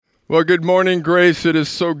Well, good morning, Grace. It is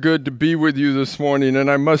so good to be with you this morning. And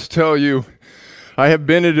I must tell you, I have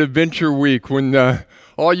been at Adventure Week when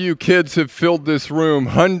all you kids have filled this room,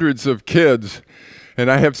 hundreds of kids. And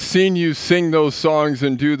I have seen you sing those songs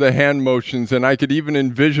and do the hand motions. And I could even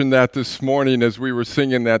envision that this morning as we were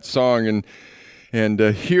singing that song and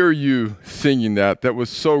hear you singing that. That was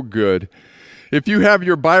so good. If you have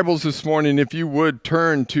your Bibles this morning, if you would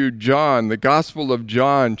turn to John, the Gospel of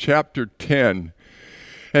John, chapter 10.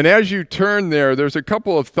 And as you turn there, there's a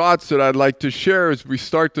couple of thoughts that I'd like to share as we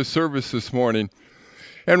start the service this morning.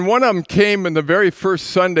 And one of them came in the very first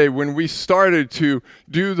Sunday when we started to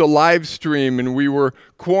do the live stream and we were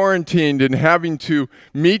quarantined and having to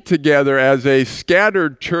meet together as a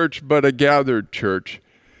scattered church but a gathered church.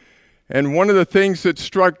 And one of the things that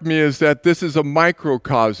struck me is that this is a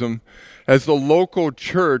microcosm as the local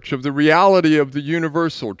church of the reality of the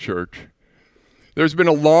universal church. There's been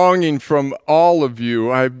a longing from all of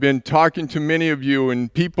you. I've been talking to many of you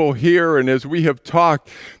and people here, and as we have talked,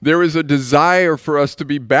 there is a desire for us to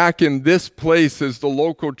be back in this place as the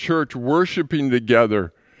local church worshiping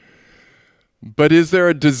together. But is there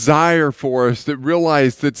a desire for us that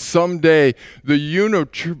realize that someday the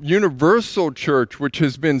universal church, which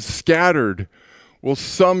has been scattered, will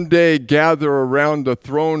someday gather around the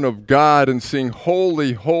throne of God and sing,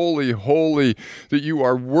 "Holy, holy, holy," that you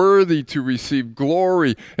are worthy to receive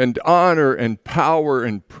glory and honor and power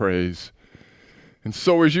and praise. And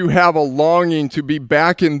so as you have a longing to be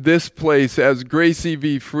back in this place as Grace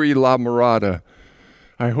EV Free La Mirada,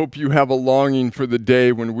 I hope you have a longing for the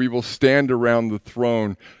day when we will stand around the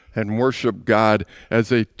throne and worship God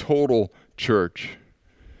as a total church.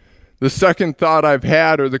 The second thought I've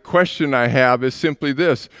had, or the question I have, is simply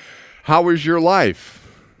this: how is your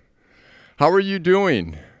life? How are you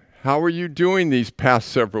doing? How are you doing these past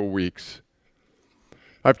several weeks?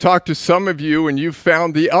 I've talked to some of you, and you've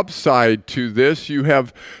found the upside to this. You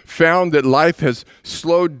have found that life has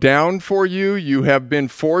slowed down for you. You have been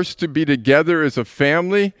forced to be together as a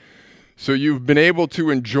family. So you've been able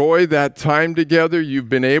to enjoy that time together. You've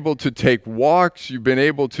been able to take walks. You've been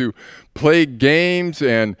able to play games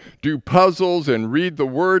and do puzzles and read the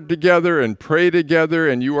Word together and pray together.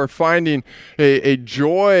 And you are finding a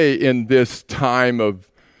joy in this time of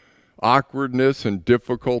awkwardness and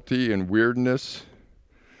difficulty and weirdness.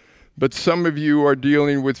 But some of you are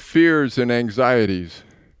dealing with fears and anxieties.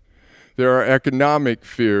 There are economic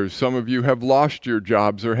fears. Some of you have lost your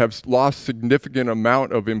jobs or have lost significant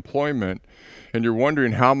amount of employment. And you're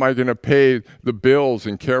wondering, how am I going to pay the bills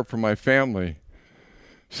and care for my family?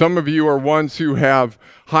 Some of you are ones who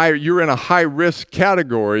you're in a high risk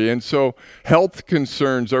category. And so health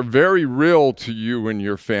concerns are very real to you and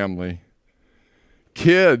your family.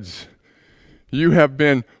 Kids, you have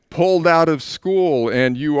been pulled out of school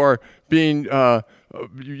and you are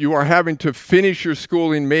having to finish your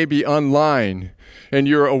schooling maybe online, and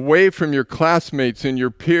you're away from your classmates and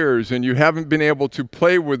your peers, and you haven't been able to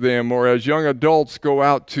play with them, or as young adults go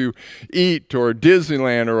out to eat or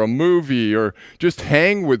Disneyland or a movie or just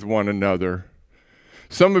hang with one another.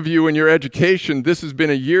 Some of you in your education, this has been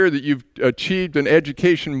a year that you've achieved an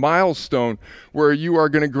education milestone where you are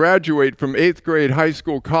going to graduate from 8th grade, high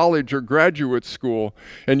school, college, or graduate school.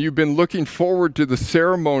 And you've been looking forward to the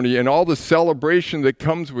ceremony and all the celebration that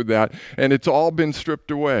comes with that. And it's all been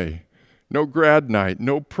stripped away. No grad night,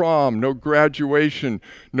 no prom, no graduation,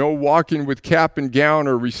 no walking with cap and gown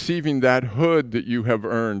or receiving that hood that you have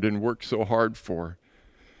earned and worked so hard for.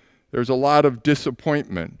 There's a lot of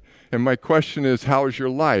disappointment. And my question is, how is your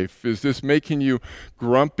life? Is this making you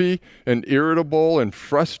grumpy and irritable and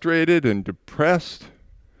frustrated and depressed?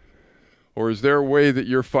 Or is there a way that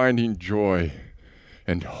you're finding joy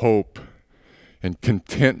and hope and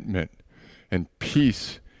contentment and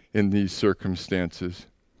peace in these circumstances?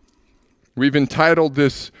 We've entitled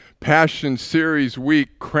this Passion Series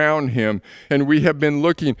week, Crown Him, and we have been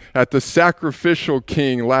looking at the sacrificial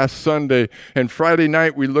King last Sunday, and Friday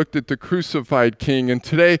night we looked at the crucified King, and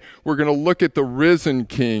today we're going to look at the risen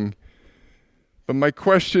King. But my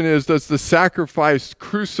question is, does the sacrificed,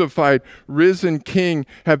 crucified, risen King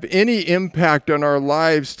have any impact on our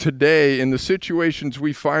lives today in the situations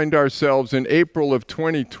we find ourselves in April of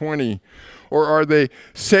 2020? Or are they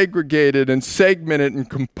segregated and segmented and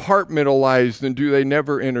compartmentalized, and do they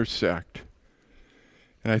never intersect?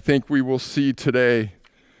 And I think we will see today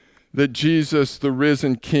that Jesus, the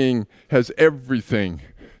risen King, has everything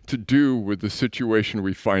to do with the situation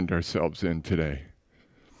we find ourselves in today.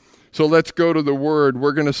 So let's go to the Word.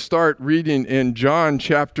 We're going to start reading in John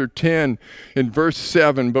chapter 10 in verse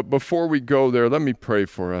 7. But before we go there, let me pray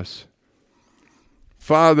for us.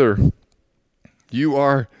 Father, you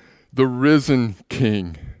are the risen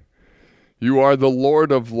King. You are the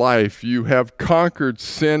Lord of life. You have conquered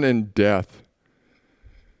sin and death.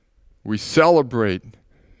 We celebrate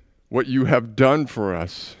what you have done for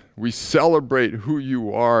us. We celebrate who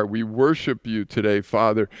you are. We worship you today,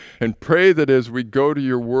 Father, and pray that as we go to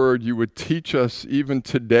your word, you would teach us even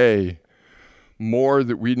today more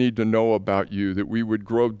that we need to know about you, that we would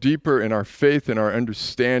grow deeper in our faith and our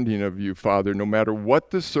understanding of you, Father, no matter what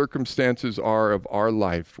the circumstances are of our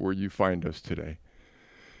life where you find us today.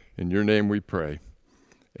 In your name we pray.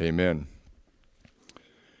 Amen.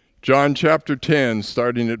 John chapter 10,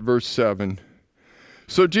 starting at verse 7.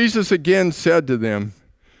 So Jesus again said to them,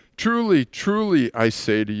 "Truly, truly, I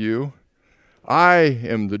say to you, I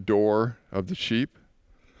am the door of the sheep.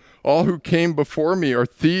 All who came before me are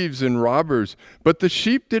thieves and robbers, but the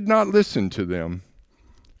sheep did not listen to them.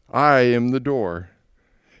 I am the door.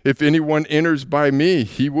 If anyone enters by me,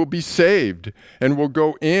 he will be saved, and will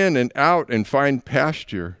go in and out and find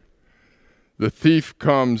pasture. The thief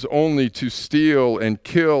comes only to steal and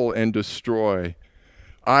kill and destroy.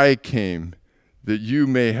 I came that you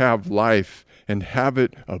may have life and have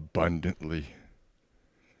it abundantly.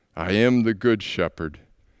 I am the good shepherd.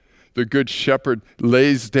 The good shepherd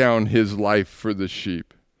lays down his life for the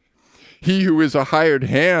sheep. He who is a hired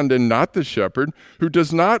hand and not the shepherd, who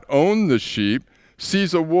does not own the sheep,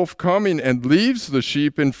 sees a wolf coming and leaves the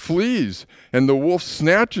sheep and flees, and the wolf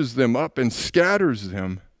snatches them up and scatters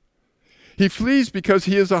them. He flees because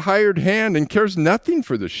he is a hired hand and cares nothing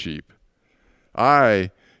for the sheep. I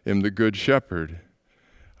am the good shepherd.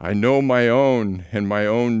 I know my own, and my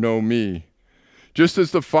own know me. Just as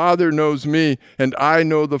the Father knows me, and I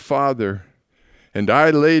know the Father. And I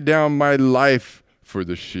lay down my life for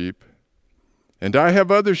the sheep. And I have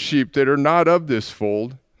other sheep that are not of this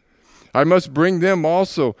fold. I must bring them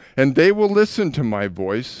also, and they will listen to my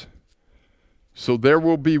voice. So there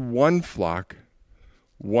will be one flock,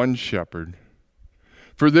 one shepherd.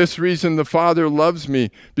 For this reason the Father loves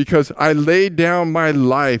me, because I lay down my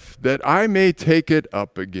life that I may take it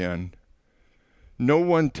up again. No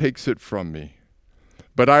one takes it from me,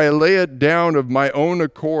 but I lay it down of my own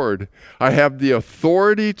accord. I have the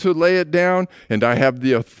authority to lay it down, and I have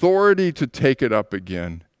the authority to take it up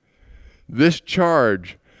again. This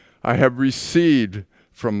charge I have received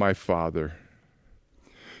from my Father."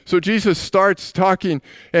 So Jesus starts talking,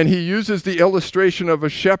 and he uses the illustration of a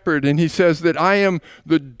shepherd, and he says that I am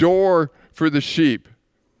the door for the sheep.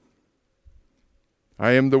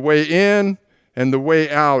 I am the way in and the way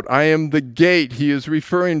out. I am the gate. He is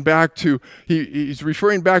referring back to he's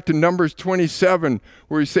referring back to Numbers 27,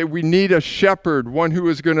 where he said we need a shepherd, one who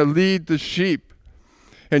is going to lead the sheep.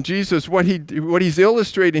 And Jesus, what he's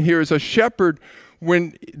illustrating here is a shepherd.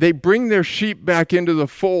 When they bring their sheep back into the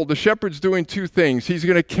fold, the shepherd's doing two things. He's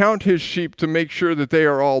going to count his sheep to make sure that they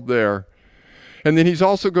are all there. And then he's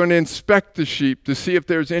also going to inspect the sheep to see if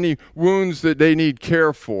there's any wounds that they need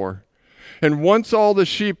care for. And once all the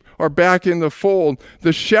sheep are back in the fold,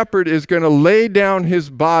 the shepherd is going to lay down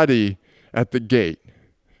his body at the gate.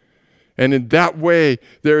 And in that way,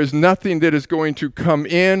 there is nothing that is going to come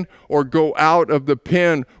in or go out of the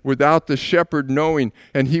pen without the shepherd knowing,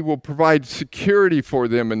 and he will provide security for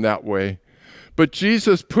them in that way. But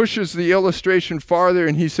Jesus pushes the illustration farther,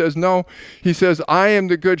 and he says, no, he says, I am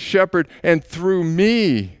the good shepherd, and through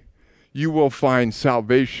me you will find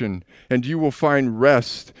salvation, and you will find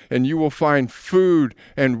rest, and you will find food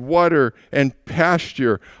and water and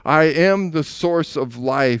pasture. I am the source of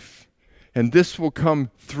life. And this will come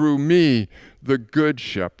through me, the good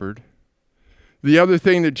shepherd. The other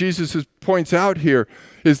thing that Jesus points out here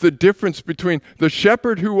is the difference between the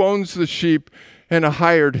shepherd who owns the sheep and a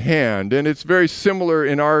hired hand. And it's very similar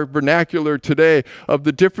in our vernacular today of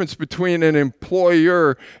the difference between an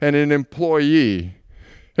employer and an employee.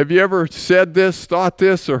 Have you ever said this, thought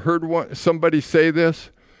this, or heard somebody say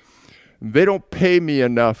this? They don't pay me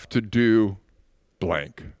enough to do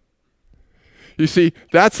blank. You see,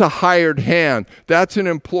 that's a hired hand. That's an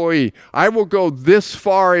employee. I will go this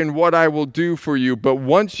far in what I will do for you, but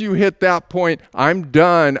once you hit that point, I'm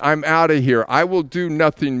done. I'm out of here. I will do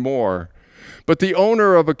nothing more. But the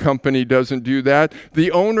owner of a company doesn't do that. The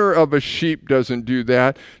owner of a sheep doesn't do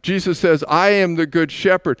that. Jesus says, I am the good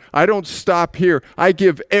shepherd. I don't stop here. I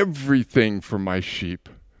give everything for my sheep.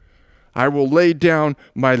 I will lay down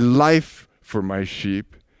my life for my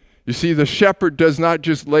sheep. You see, the shepherd does not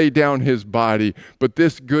just lay down his body, but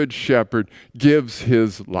this good shepherd gives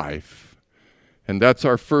his life. And that's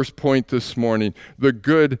our first point this morning. The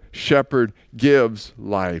good shepherd gives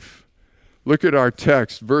life. Look at our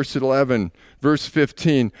text, verse 11, verse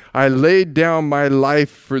 15. I laid down my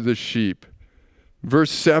life for the sheep.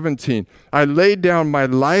 Verse 17. I laid down my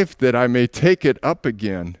life that I may take it up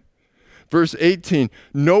again. Verse 18,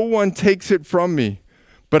 no one takes it from me,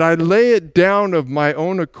 but I lay it down of my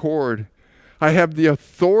own accord. I have the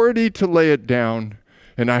authority to lay it down,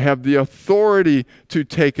 and I have the authority to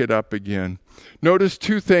take it up again. Notice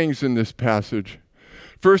two things in this passage.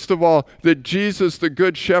 First of all, that Jesus, the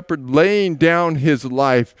Good Shepherd, laying down his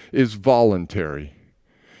life is voluntary.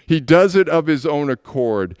 He does it of his own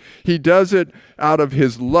accord. He does it out of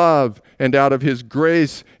his love and out of his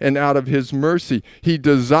grace and out of his mercy. He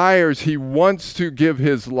desires, he wants to give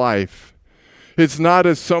his life. It's not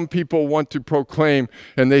as some people want to proclaim,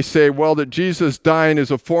 and they say, well, that Jesus dying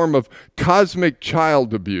is a form of cosmic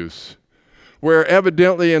child abuse, where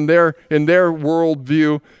evidently in their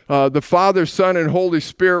worldview, the Father, Son, and Holy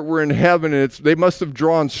Spirit were in heaven, and they must have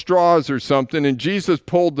drawn straws or something, and Jesus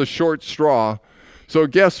pulled the short straw. So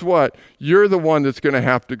guess what? You're the one that's going to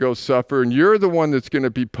have to go suffer, and you're the one that's going to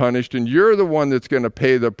be punished, and you're the one that's going to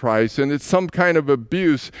pay the price, and it's some kind of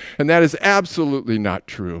abuse, and that is absolutely not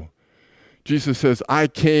true. Jesus says, I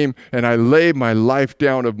came and I lay my life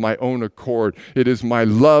down of my own accord. It is my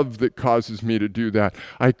love that causes me to do that.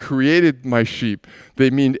 I created my sheep. They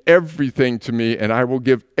mean everything to me, and I will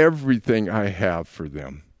give everything I have for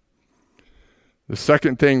them. The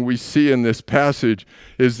second thing we see in this passage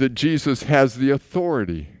is that Jesus has the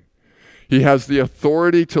authority. He has the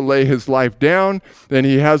authority to lay his life down, and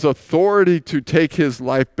he has authority to take his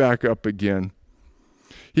life back up again.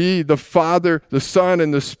 He, the Father, the Son,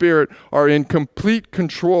 and the Spirit are in complete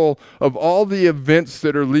control of all the events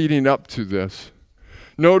that are leading up to this.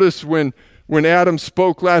 Notice when Adam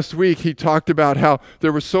spoke last week, he talked about how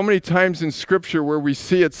there were so many times in Scripture where we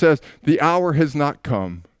see it says, the hour has not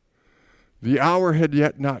come. The hour had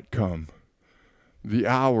yet not come. The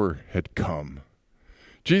hour had come.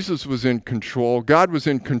 Jesus was in control. God was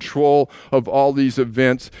in control of all these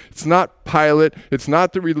events. It's not Pilate. It's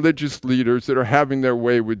not the religious leaders that are having their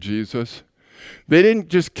way with Jesus. They didn't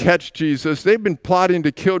just catch Jesus. They've been plotting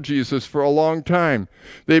to kill Jesus for a long time.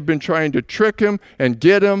 They've been trying to trick him and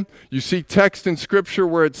get him. You see text in Scripture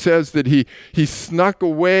where it says that he snuck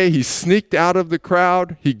away. He sneaked out of the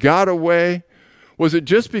crowd. He got away. Was it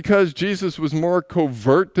just because Jesus was more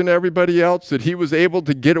covert than everybody else that he was able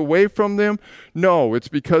to get away from them? No, it's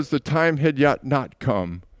because the time had yet not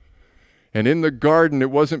come. And in the garden,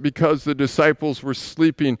 it wasn't because the disciples were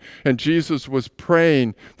sleeping and Jesus was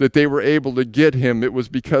praying that they were able to get him. It was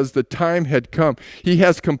because the time had come. He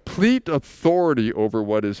has complete authority over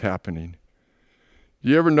what is happening.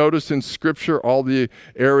 You ever notice in Scripture all the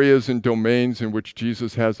areas and domains in which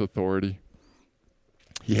Jesus has authority?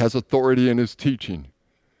 He has authority in his teaching.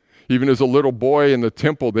 Even as a little boy in the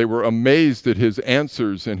temple, they were amazed at his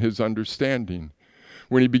answers and his understanding.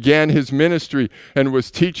 When he began his ministry and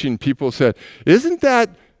was teaching, people said, isn't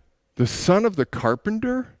that the son of the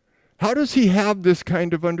carpenter? How does he have this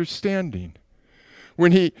kind of understanding?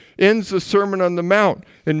 When he ends the Sermon on the Mount,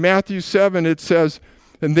 in Matthew 7, it says,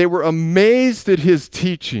 and they were amazed at his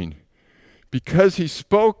teaching, because he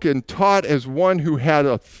spoke and taught as one who had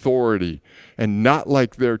authority and not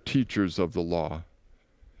like their teachers of the law.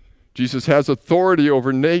 Jesus has authority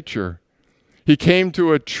over nature. He came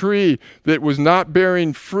to a tree that was not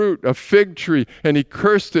bearing fruit, a fig tree, and he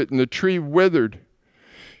cursed it and the tree withered.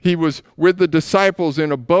 He was with the disciples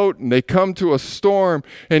in a boat and they come to a storm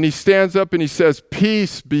and he stands up and he says,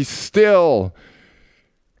 peace, be still.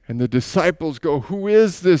 And the disciples go, who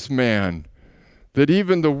is this man that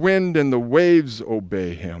even the wind and the waves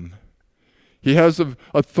obey him? He has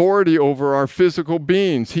authority over our physical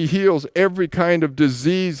beings. He heals every kind of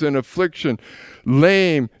disease and affliction.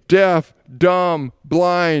 Lame, deaf, dumb,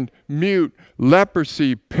 blind, mute,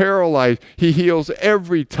 leprosy, paralyzed. He heals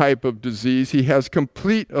every type of disease. He has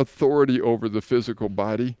complete authority over the physical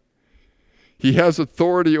body. He has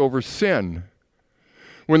authority over sin.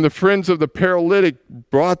 When the friends of the paralytic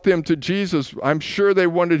brought them to Jesus, I'm sure they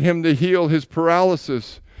wanted him to heal his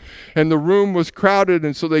paralysis. And the room was crowded,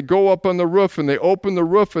 and so they go up on the roof, and they open the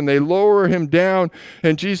roof, and they lower him down.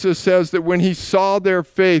 And Jesus says that when he saw their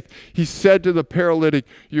faith, he said to the paralytic,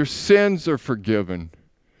 your sins are forgiven.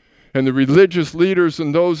 And the religious leaders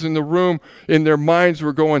and those in the room, in their minds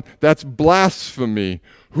were going, that's blasphemy.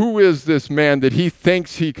 Who is this man that he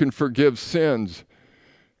thinks he can forgive sins?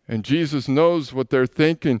 And Jesus knows what they're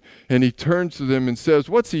thinking, and he turns to them and says,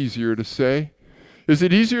 what's easier to say? Is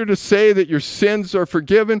it easier to say that your sins are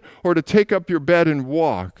forgiven or to take up your bed and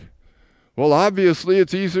walk? Well, obviously,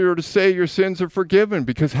 it's easier to say your sins are forgiven,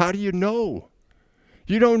 because how do you know?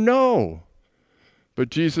 You don't know. But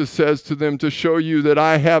Jesus says to them, to show you that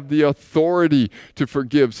I have the authority to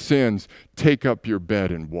forgive sins, take up your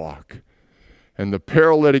bed and walk. And the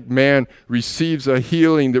paralytic man receives a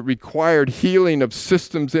healing that required healing of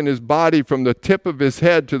systems in his body from the tip of his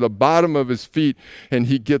head to the bottom of his feet, and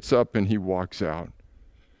he gets up and he walks out.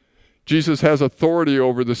 Jesus has authority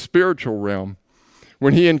over the spiritual realm.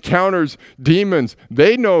 When he encounters demons,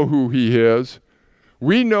 they know who he is.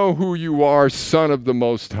 We know who you are, Son of the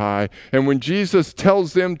Most High. And when Jesus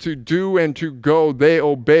tells them to do and to go, they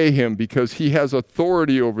obey him because he has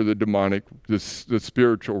authority over the demonic, the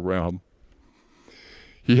spiritual realm.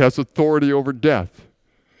 He has authority over death.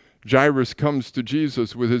 Jairus comes to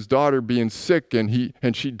Jesus with his daughter being sick,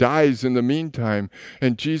 and she dies in the meantime.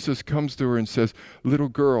 And Jesus comes to her and says, "Little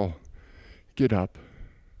girl, get up."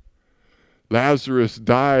 Lazarus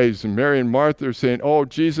dies, and Mary and Martha are saying, "Oh,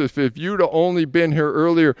 Jesus, if you'd only been here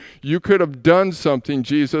earlier, you could have done something,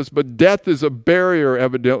 Jesus." But death is a barrier,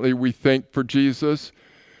 evidently, we think, for Jesus.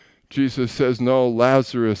 Jesus says, "No,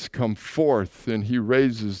 Lazarus, come forth," and he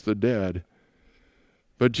raises the dead.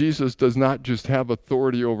 But Jesus does not just have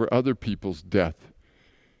authority over other people's death.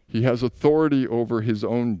 He has authority over his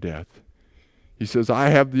own death. He says, "I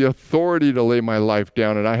have the authority to lay my life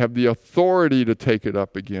down, and I have the authority to take it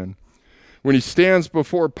up again." When he stands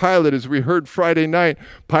before Pilate, as we heard Friday night,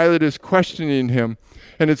 Pilate is questioning him.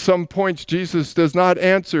 And at some points, Jesus does not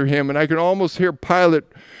answer him. And I can almost hear Pilate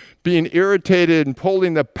being irritated and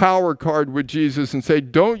pulling the power card with Jesus and say,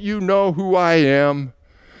 "Don't you know who I am?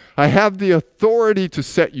 I have the authority to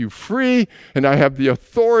set you free, and I have the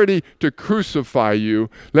authority to crucify you.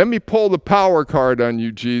 Let me pull the power card on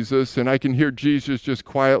you, Jesus." And I can hear Jesus just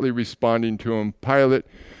quietly responding to him, "Pilate,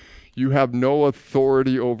 you have no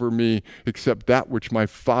authority over me except that which my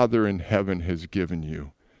Father in heaven has given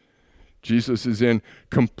you." Jesus is in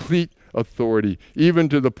complete authority, even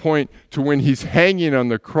to the point to when he's hanging on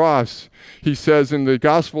the cross. He says in the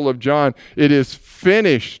Gospel of John, "It is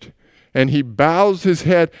finished." And he bows his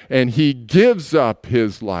head and he gives up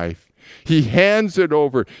his life. He hands it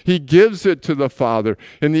over. He gives it to the Father.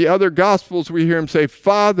 In the other Gospels, we hear him say,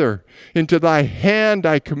 "Father, into thy hand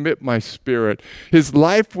I commit my spirit." His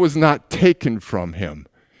life was not taken from him.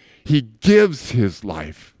 He gives his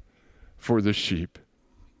life for the sheep.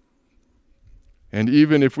 And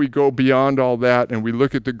even if we go beyond all that and we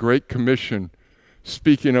look at the Great Commission,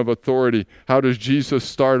 speaking of authority, how does Jesus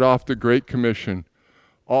start off the Great Commission?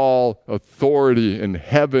 "All authority in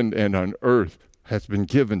heaven and on earth has been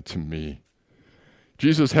given to me."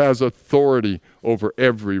 Jesus has authority over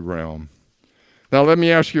every realm. Now let me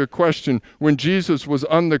ask you a question. When Jesus was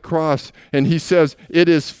on the cross and he says, "It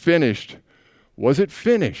is finished," was it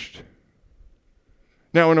finished?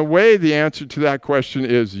 Now in a way the answer to that question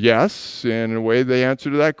is yes, and in a way the answer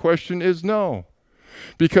to that question is no.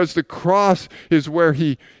 Because the cross is where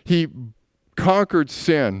he conquered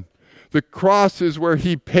sin. The cross is where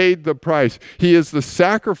he paid the price. He is the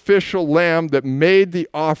sacrificial lamb that made the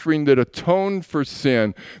offering that atoned for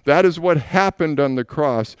sin. That is what happened on the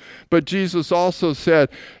cross. But Jesus also said,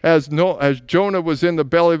 as Jonah was in the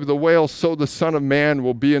belly of the whale, so the Son of Man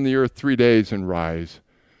will be in the earth 3 days and rise.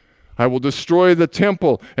 "I will destroy the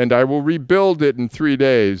temple, and I will rebuild it in 3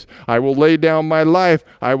 days. I will lay down my life.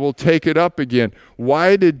 I will take it up again."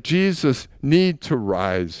 Why did Jesus need to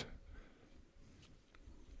rise?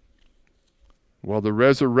 Well, the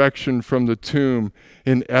resurrection from the tomb,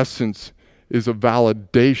 in essence, is a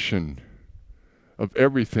validation of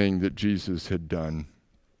everything that Jesus had done.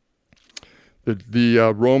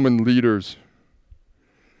 The Roman leaders,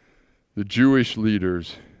 the Jewish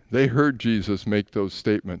leaders, they heard Jesus make those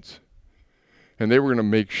statements, and they were going to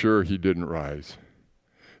make sure he didn't rise.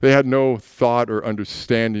 They had no thought or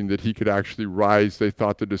understanding that he could actually rise. They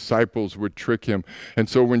thought the disciples would trick him. And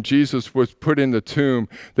so when Jesus was put in the tomb,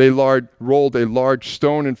 they rolled a large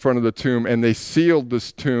stone in front of the tomb, and they sealed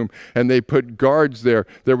this tomb, and they put guards there.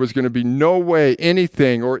 There was going to be no way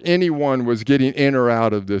anything or anyone was getting in or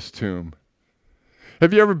out of this tomb.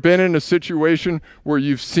 Have you ever been in a situation where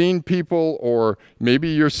you've seen people, or maybe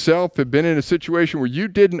yourself have been in a situation where you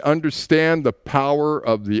didn't understand the power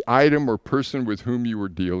of the item or person with whom you were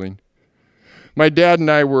dealing? My dad and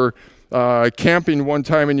I were camping one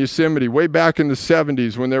time in Yosemite way back in the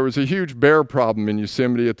 70s when there was a huge bear problem in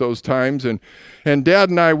Yosemite at those times. And Dad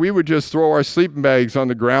and I, we would just throw our sleeping bags on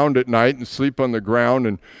the ground at night and sleep on the ground.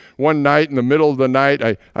 And one night in the middle of the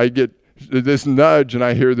night, I get this nudge and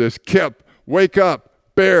I hear this, "Kip, wake up.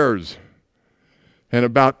 Bears." And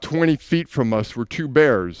about 20 feet from us were 2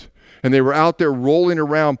 bears. And they were out there rolling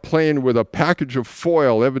around playing with a package of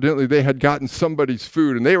foil. Evidently they had gotten somebody's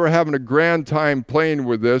food. And they were having a grand time playing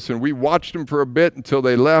with this. And we watched them for a bit until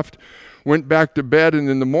they left, went back to bed. And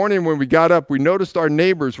in the morning when we got up, we noticed our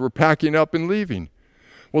neighbors were packing up and leaving.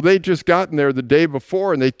 Well, they'd just gotten there the day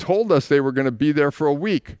before, and they told us they were going to be there for a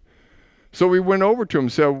week. So we went over to them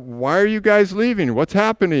and said, why are you guys leaving? What's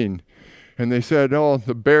happening? And they said, oh,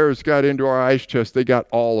 the bears got into our ice chest. They got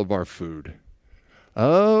all of our food.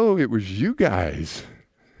 Oh, it was you guys.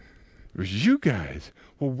 It was you guys.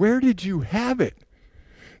 Well, where did you have it?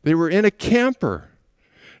 They were in a camper.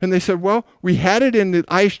 And they said, well, we had it in the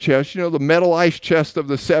ice chest, the metal ice chest of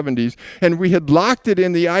the 70s, and we had locked it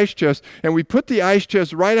in the ice chest, and we put the ice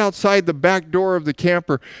chest right outside the back door of the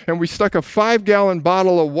camper, and we stuck a 5-gallon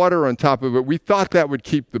bottle of water on top of it. We thought that would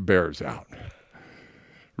keep the bears out.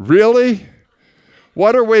 Really?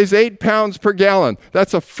 Water weighs 8 pounds per gallon.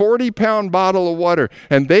 That's a 40-pound bottle of water.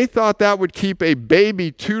 And they thought that would keep a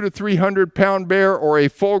baby 200 to 300-pound bear or a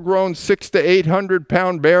full-grown 600 to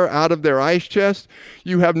 800-pound bear out of their ice chest.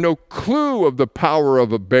 You have no clue of the power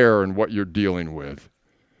of a bear and what you're dealing with.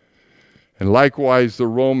 And likewise, the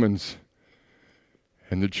Romans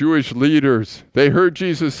and the Jewish leaders, they heard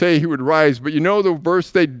Jesus say he would rise. But you know the verse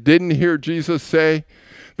they didn't hear Jesus say?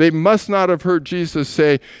 They must not have heard Jesus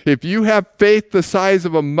say, if you have faith the size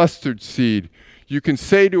of a mustard seed, you can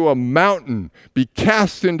say to a mountain, be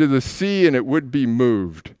cast into the sea, and it would be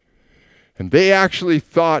moved. And they actually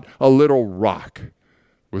thought a little rock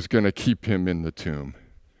was going to keep him in the tomb.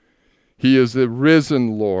 He is the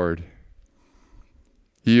risen Lord.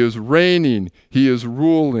 He is reigning. He is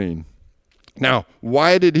ruling. Now,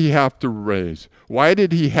 why did he have to raise? Why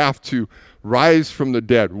did he have to rise from the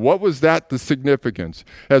dead? What was the significance?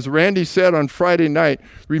 As Randy said on Friday night,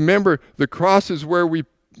 remember, the cross is where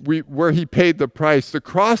where he paid the price. The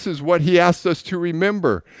cross is what he asked us to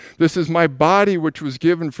remember. This is my body which was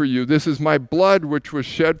given for you. This is my blood which was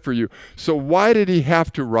shed for you. So why did he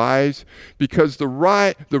have to rise? Because the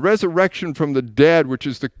resurrection from the dead, which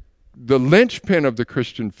is the linchpin of the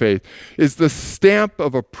Christian faith, is the stamp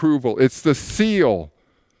of approval. It's the seal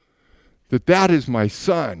that is my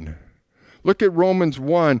son. Look at Romans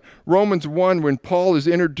 1. Romans 1, when Paul is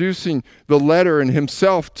introducing the letter and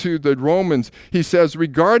himself to the Romans, he says,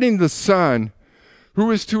 regarding the Son, who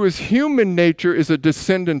is to his human nature is a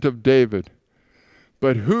descendant of David,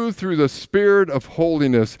 but who through the Spirit of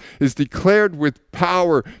holiness is declared with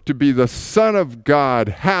power to be the Son of God.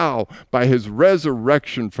 How? By his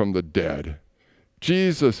resurrection from the dead.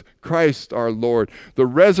 Jesus Christ our Lord. The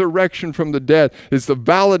resurrection from the dead is the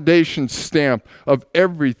validation stamp of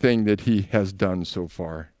everything that he has done so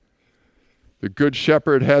far. The Good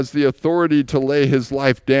Shepherd has the authority to lay his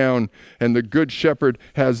life down, and the Good Shepherd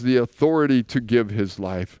has the authority to give his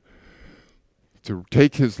life, to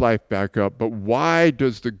take his life back up. But why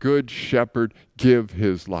does the Good Shepherd give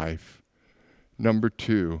his life? Number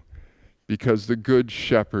 2, because the Good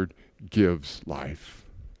Shepherd gives life.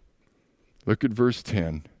 Look at verse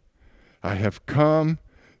 10. I have come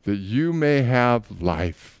that you may have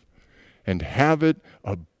life and have it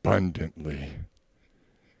abundantly.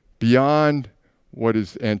 Beyond what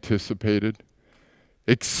is anticipated,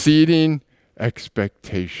 exceeding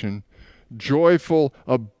expectation, joyful,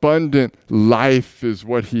 abundant life is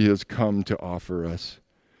what he has come to offer us.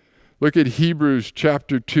 Look at Hebrews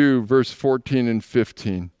chapter 2, verse 14 and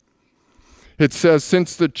 15. It says,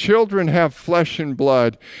 since the children have flesh and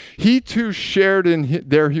blood, he too shared in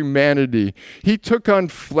their humanity. He took on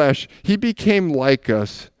flesh. He became like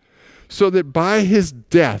us, so that by his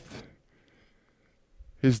death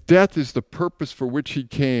is the purpose for which he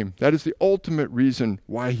came. That is the ultimate reason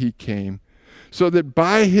why he came. So that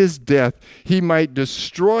by his death he might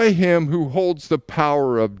destroy him who holds the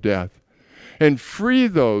power of death, and free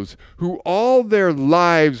those who all their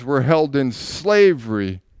lives were held in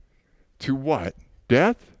slavery. To what?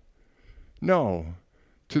 Death? No,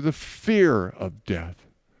 to the fear of death.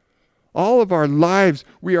 All of our lives,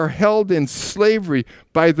 we are held in slavery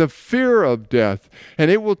by the fear of death.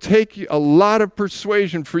 And it will take a lot of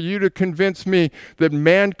persuasion for you to convince me that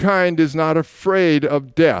mankind is not afraid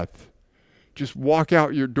of death. Just walk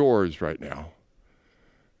out your doors right now.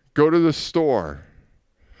 Go to the store.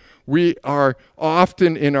 We are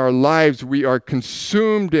often in our lives, we are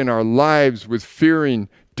consumed in our lives with fearing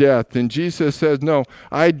death. And Jesus says, no,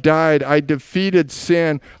 I died, I defeated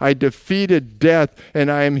sin, I defeated death, and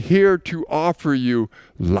I am here to offer you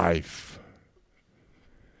life.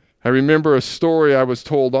 I remember a story I was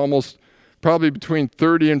told probably between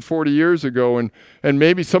 30 and 40 years ago, and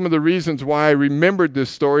maybe some of the reasons why I remembered this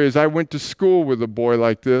story is I went to school with a boy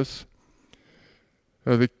like this.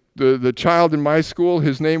 The child in my school,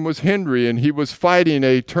 his name was Henry, and he was fighting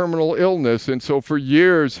a terminal illness. And so for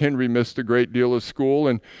years, Henry missed a great deal of school.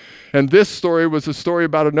 And this story was a story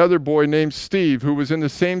about another boy named Steve, who was in the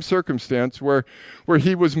same circumstance where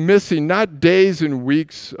he was missing not days and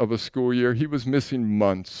weeks of a school year, he was missing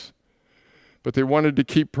months. But they wanted to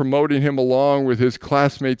keep promoting him along with his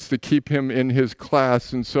classmates to keep him in his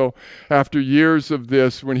class. And so after years of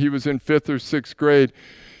this, when he was in 5th or 6th grade,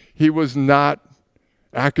 he was not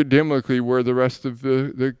academically where the rest of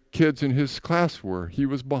the kids in his class were. He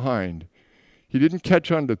was behind. He didn't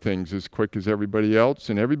catch on to things as quick as everybody else,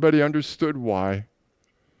 and everybody understood why.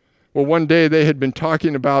 Well, one day they had been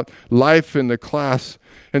talking about life in the class,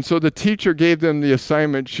 and so the teacher gave them the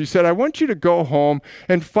assignment. She said, I want you to go home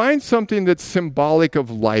and find something that's symbolic of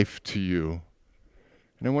life to you,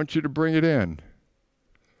 and I want you to bring it in.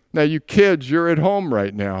 Now, you kids, you're at home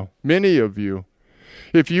right now, many of you.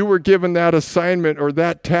 If you were given that assignment or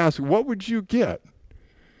that task, what would you get?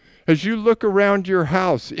 As you look around your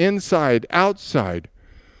house, inside, outside,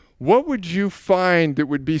 what would you find that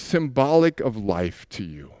would be symbolic of life to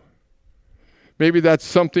you? Maybe that's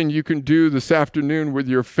something you can do this afternoon with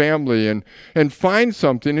your family and find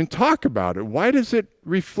something and talk about it. Why does it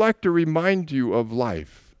reflect or remind you of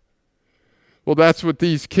life? Well, that's what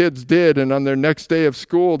these kids did, and on their next day of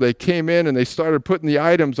school, they came in and they started putting the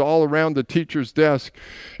items all around the teacher's desk.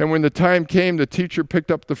 And when the time came, the teacher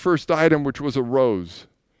picked up the first item, which was a rose.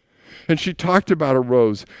 And she talked about a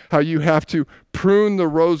rose, how you have to prune the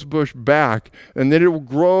rose bush back, and then it will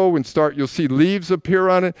grow and you'll see leaves appear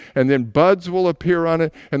on it, and then buds will appear on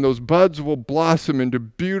it, and those buds will blossom into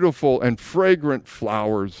beautiful and fragrant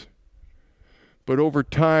flowers. But over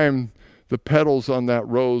time, the petals on that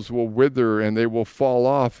rose will wither and they will fall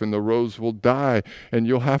off and the rose will die, and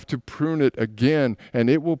you'll have to prune it again and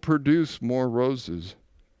it will produce more roses.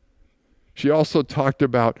 She also talked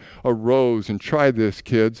about a rose, and try this,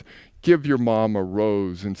 kids. Give your mom a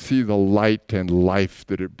rose and see the light and life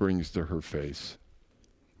that it brings to her face.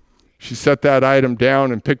 She set that item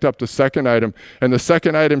down and picked up the second item, and the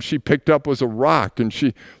second item she picked up was a rock, and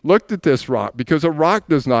she looked at this rock because a rock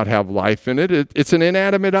does not have life in it. It's an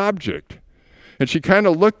inanimate object. And she kind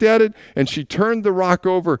of looked at it, and she turned the rock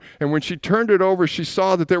over, and when she turned it over, she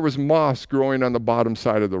saw that there was moss growing on the bottom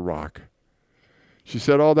side of the rock. She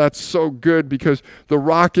said, oh, that's so good, because the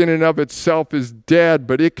rock in and of itself is dead,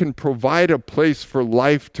 but it can provide a place for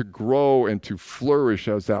life to grow and to flourish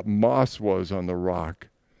as that moss was on the rock.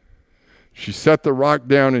 She set the rock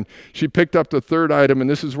down and she picked up the third item, and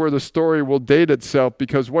this is where the story will date itself,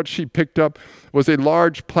 because what she picked up was a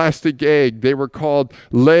large plastic egg. They were called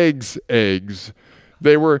L'eggs eggs.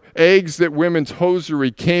 They were eggs that women's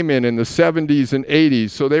hosiery came in the 70s and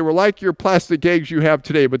 80s. So they were like your plastic eggs you have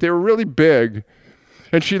today, but they were really big.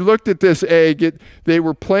 And she looked at this egg. They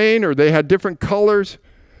were plain, or they had different colors,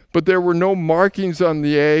 but there were no markings on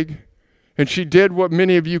the egg. And she did what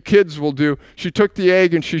many of you kids will do. She took the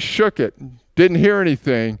egg and she shook it. Didn't hear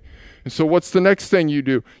anything. And so what's the next thing you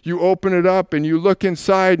do? You open it up and you look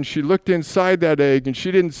inside, and she looked inside that egg and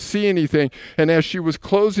she didn't see anything. And as she was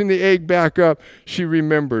closing the egg back up, she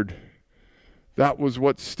remembered that was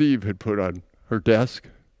what Steve had put on her desk.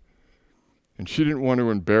 And she didn't want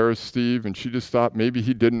to embarrass Steve, and she just thought maybe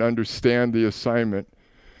he didn't understand the assignment.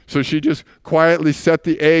 So she just quietly set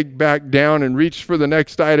the egg back down and reached for the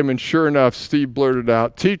next item, and sure enough, Steve blurted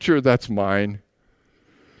out, "Teacher, that's mine."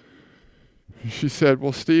 She said,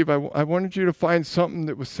 "Well, Steve, I wanted you to find something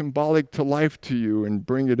that was symbolic to life to you and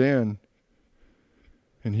bring it in."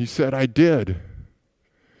 And he said, "I did."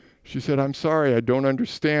 She said, "I'm sorry, I don't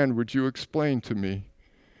understand. Would you explain to me?"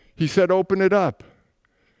 He said, "Open it up."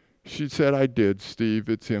 She said, "I did, Steve,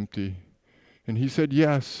 it's empty." And he said,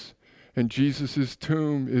 "Yes, and Jesus'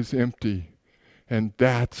 tomb is empty, and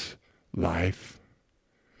that's life.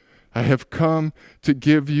 I have come to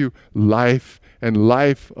give you life, and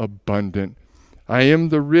life abundant. I am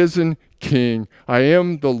the risen King. I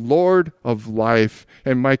am the Lord of life.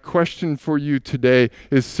 And my question for you today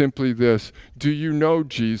is simply this: do you know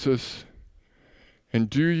Jesus? And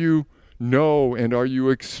do you know, and are you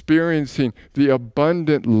experiencing the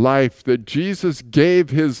abundant life that Jesus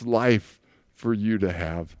gave his life for you to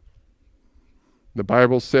have? The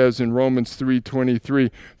Bible says in Romans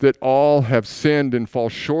 3:23 that all have sinned and fall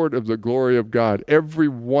short of the glory of God. Every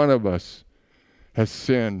one of us has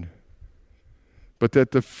sinned. But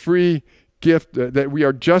that the free gift, that we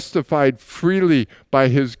are justified freely by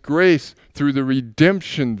his grace through the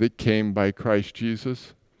redemption that came by Christ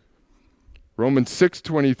Jesus. Romans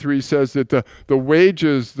 6:23 says that the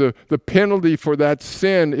wages, the penalty for that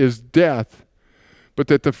sin is death, but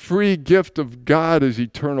that the free gift of God is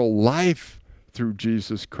eternal life through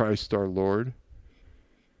Jesus Christ our Lord.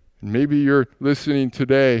 And maybe you're listening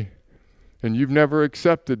today and you've never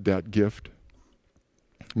accepted that gift.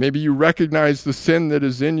 Maybe you recognize the sin that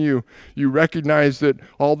is in you. You recognize that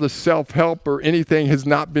all the self-help or anything has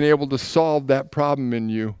not been able to solve that problem in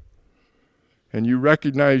you. And you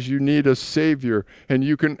recognize you need a Savior, and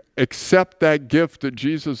you can accept that gift that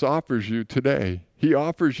Jesus offers you today. He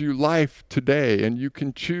offers you life today, and you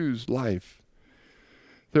can choose life.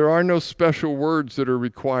 There are no special words that are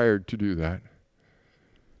required to do that.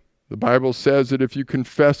 The Bible says that if you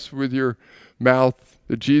confess with your mouth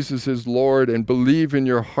that Jesus is Lord and believe in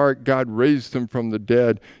your heart God raised him from the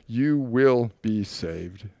dead, you will be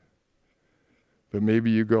saved. But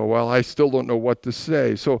maybe you go, well, I still don't know what to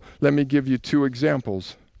say. So let me give you two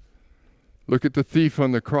examples. Look at the thief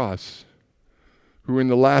on the cross, who in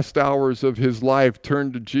the last hours of his life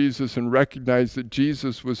turned to Jesus and recognized that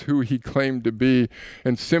Jesus was who he claimed to be,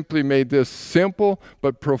 and simply made this simple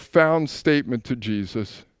but profound statement to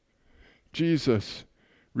Jesus. Jesus,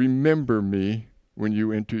 remember me when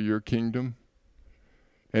you enter your kingdom.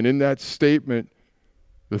 And in that statement,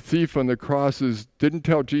 the thief on the cross didn't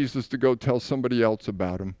tell Jesus to go tell somebody else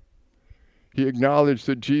about him. He acknowledged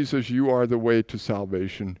that, Jesus, you are the way to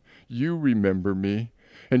salvation. You remember me.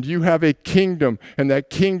 And you have a kingdom, and that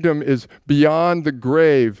kingdom is beyond the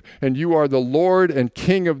grave, and you are the Lord and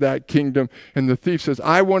King of that kingdom. And the thief says,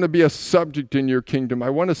 I want to be a subject in your kingdom. I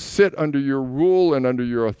want to sit under your rule and under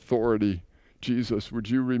your authority. Jesus, would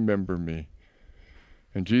you remember me?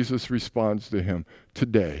 And Jesus responds to him,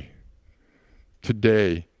 today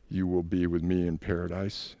you will be with me in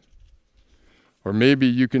paradise. Or maybe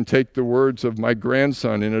you can take the words of my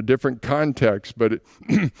grandson in a different context, but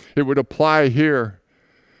it would apply here.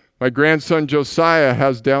 My grandson Josiah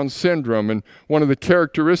has Down syndrome, and one of the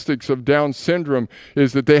characteristics of Down syndrome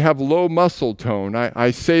is that they have low muscle tone.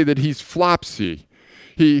 I say that he's flopsy.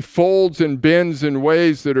 He folds and bends in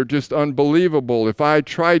ways that are just unbelievable. If I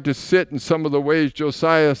tried to sit in some of the ways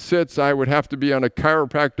Josiah sits, I would have to be on a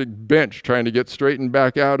chiropractic bench trying to get straightened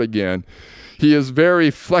back out again. He is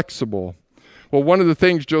very flexible. Well, one of the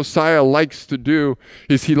things Josiah likes to do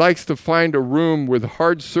is he likes to find a room with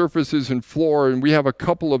hard surfaces and floor, and we have a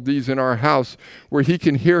couple of these in our house where he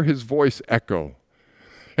can hear his voice echo.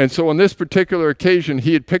 And so on this particular occasion,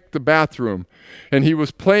 he had picked the bathroom, and he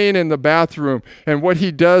was playing in the bathroom, and what he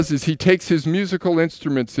does is he takes his musical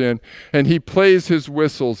instruments in, and he plays his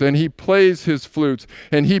whistles, and he plays his flutes,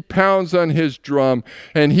 and he pounds on his drum,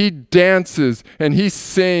 and he dances, and he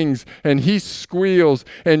sings, and he squeals,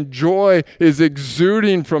 and joy is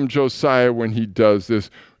exuding from Josiah when he does this.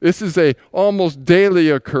 This is a almost daily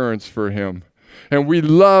occurrence for him. And we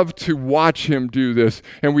love to watch him do this,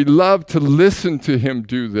 and we love to listen to him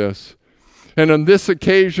do this. And on this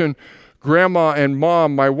occasion, Grandma and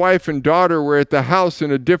Mom, my wife and daughter, were at the house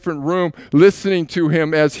in a different room listening to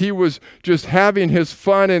him as he was just having his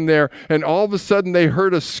fun in there, and all of a sudden they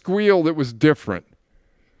heard a squeal that was different.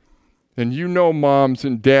 And you know, moms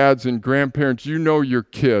and dads and grandparents, you know your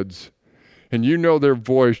kids. And you know their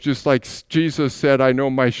voice, just like Jesus said, I know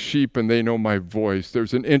my sheep and they know my voice.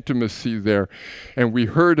 There's an intimacy there. And we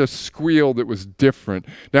heard a squeal that was different.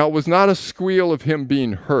 Now, it was not a squeal of him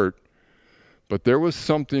being hurt, but there was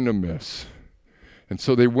something amiss. And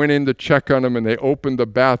so they went in to check on him, and they opened the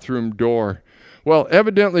bathroom door. Well,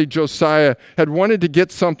 evidently Josiah had wanted to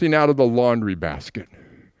get something out of the laundry basket.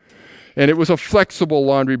 And it was a flexible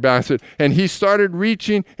laundry basket. And he started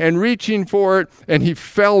reaching and reaching for it, and he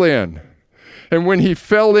fell in. And when he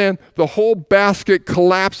fell in, the whole basket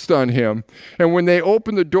collapsed on him. And when they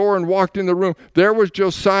opened the door and walked in the room, there was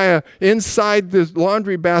Josiah inside this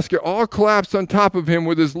laundry basket, all collapsed on top of him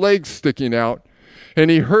with his legs sticking out. And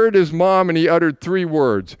he heard his mom, and he uttered 3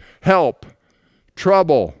 words: help,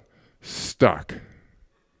 trouble, stuck.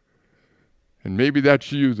 And maybe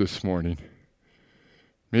that's you this morning.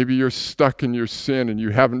 Maybe you're stuck in your sin and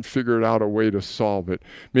you haven't figured out a way to solve it.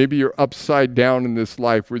 Maybe you're upside down in this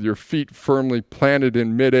life with your feet firmly planted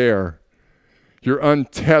in midair. You're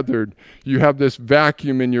untethered. You have this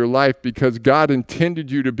vacuum in your life because God intended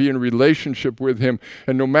you to be in relationship with him.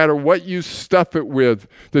 And no matter what you stuff it with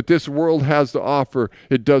that this world has to offer,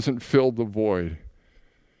 it doesn't fill the void.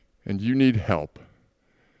 And you need help.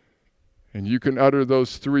 And you can utter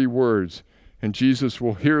those 3 words, and Jesus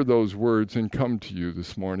will hear those words and come to you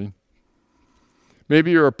this morning.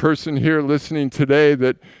 Maybe you're a person here listening today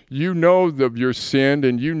that you know of your sin,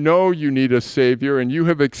 and you know you need a Savior, and you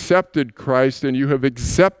have accepted Christ, and you have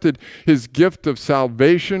accepted his gift of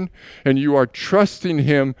salvation, and you are trusting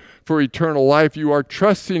him for eternal life. You are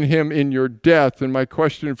trusting him in your death. And my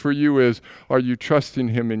question for you is, are you trusting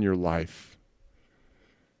him in your life?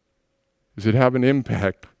 Does it have an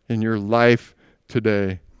impact in your life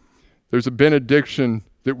today? There's a benediction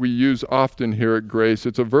that we use often here at Grace.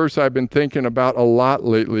 It's a verse I've been thinking about a lot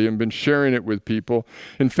lately and been sharing it with people.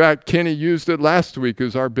 In fact, Kenny used it last week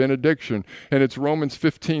as our benediction, and it's Romans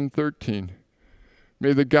 15:13.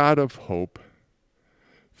 May the God of hope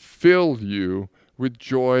fill you with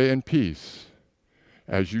joy and peace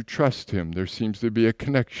as you trust him. There seems to be a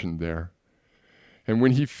connection there. And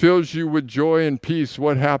when he fills you with joy and peace,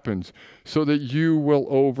 what happens? So that you will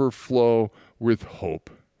overflow with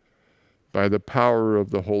hope by the power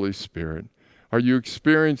of the Holy Spirit. Are you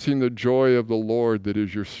experiencing the joy of the Lord that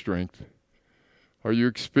is your strength? Are you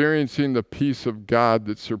experiencing the peace of God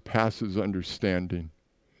that surpasses understanding?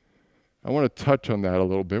 I want to touch on that a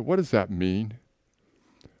little bit. What does that mean?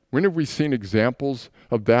 When have we seen examples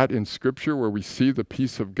of that in Scripture where we see the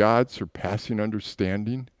peace of God surpassing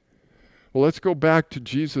understanding? Well, let's go back to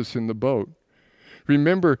Jesus in the boat.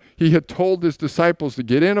 Remember, he had told his disciples to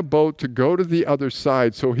get in a boat to go to the other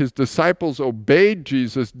side. So his disciples obeyed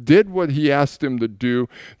Jesus, did what he asked them to do.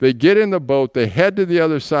 They get in the boat, they head to the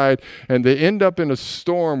other side, and they end up in a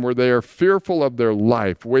storm where they are fearful of their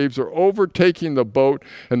life. Waves are overtaking the boat,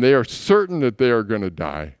 and they are certain that they are going to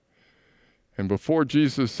die. And before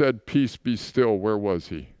Jesus said, "Peace, be still," where was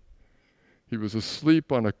he? He was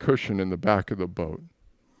asleep on a cushion in the back of the boat.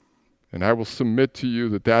 And I will submit to you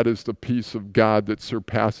that that is the peace of God that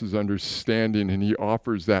surpasses understanding, and he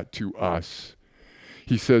offers that to us.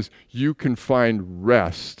 He says, you can find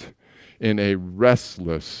rest in a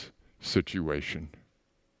restless situation.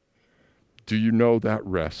 Do you know that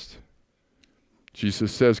rest?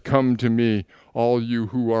 Jesus says, "Come to me, all you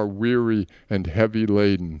who are weary and heavy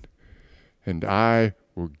laden, and I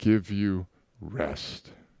will give you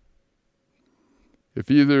rest." If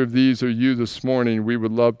either of these are you this morning, we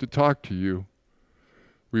would love to talk to you.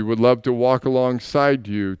 We would love to walk alongside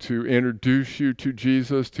you, to introduce you to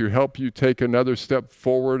Jesus, to help you take another step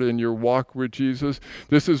forward in your walk with Jesus.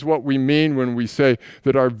 This is what we mean when we say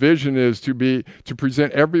that our vision is to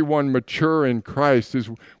present everyone mature in Christ. Is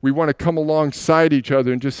we want to come alongside each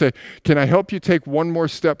other and just say, "Can I help you take one more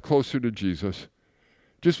step closer to Jesus?"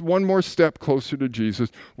 Just one more step closer to Jesus,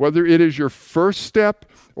 whether it is your first step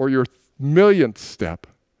or your millionth step.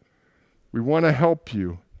 We want to help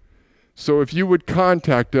you. So if you would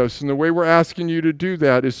contact us, and the way we're asking you to do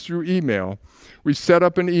that is through email. We set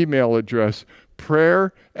up an email address,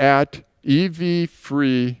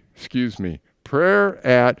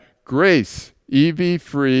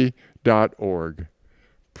 prayer@graceevfree.org.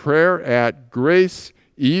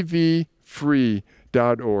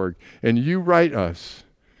 prayer@graceevfree.org. And you write us.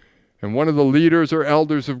 And one of the leaders or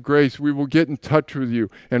elders of Grace, we will get in touch with you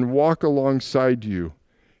and walk alongside you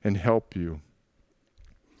and help you.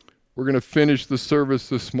 We're going to finish the service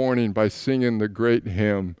this morning by singing the great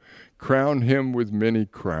hymn, "Crown Him with Many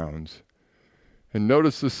Crowns." And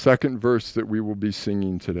notice the second verse that we will be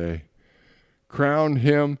singing today. Crown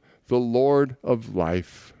him the Lord of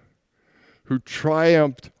life, who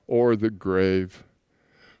triumphed o'er the grave,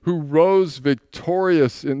 who rose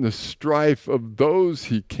victorious in the strife of those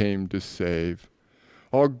he came to save.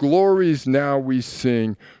 All glories now we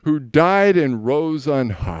sing, who died and rose on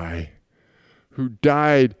high, who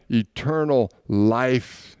died eternal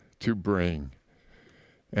life to bring,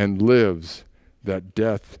 and lives that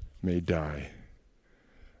death may die.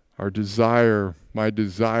 Our desire, my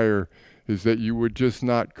desire, is that you would just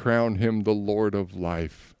not crown him the Lord of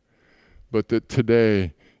life, but that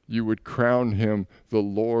today you would crown him the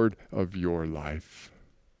Lord of your life.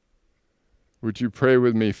 Would you pray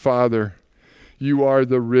with me? Father, you are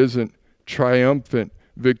the risen, triumphant,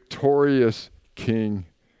 victorious King.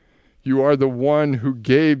 You are the one who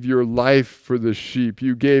gave your life for the sheep.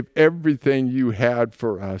 You gave everything you had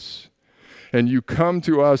for us. And you come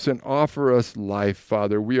to us and offer us life,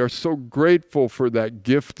 Father. We are so grateful for that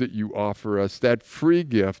gift that you offer us, that free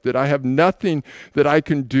gift, that I have nothing that I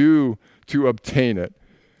can do to obtain it,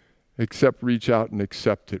 except reach out and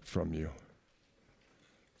accept it from you.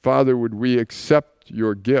 Father, would we accept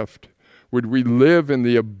your gift? Would we live in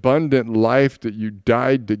the abundant life that you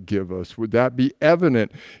died to give us? Would that be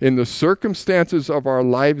evident in the circumstances of our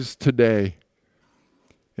lives today?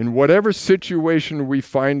 In whatever situation we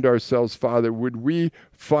find ourselves, Father, would we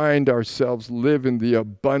find ourselves live in the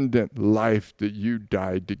abundant life that you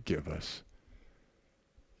died to give us?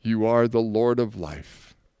 You are the Lord of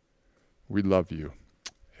life. We love you.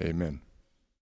 Amen.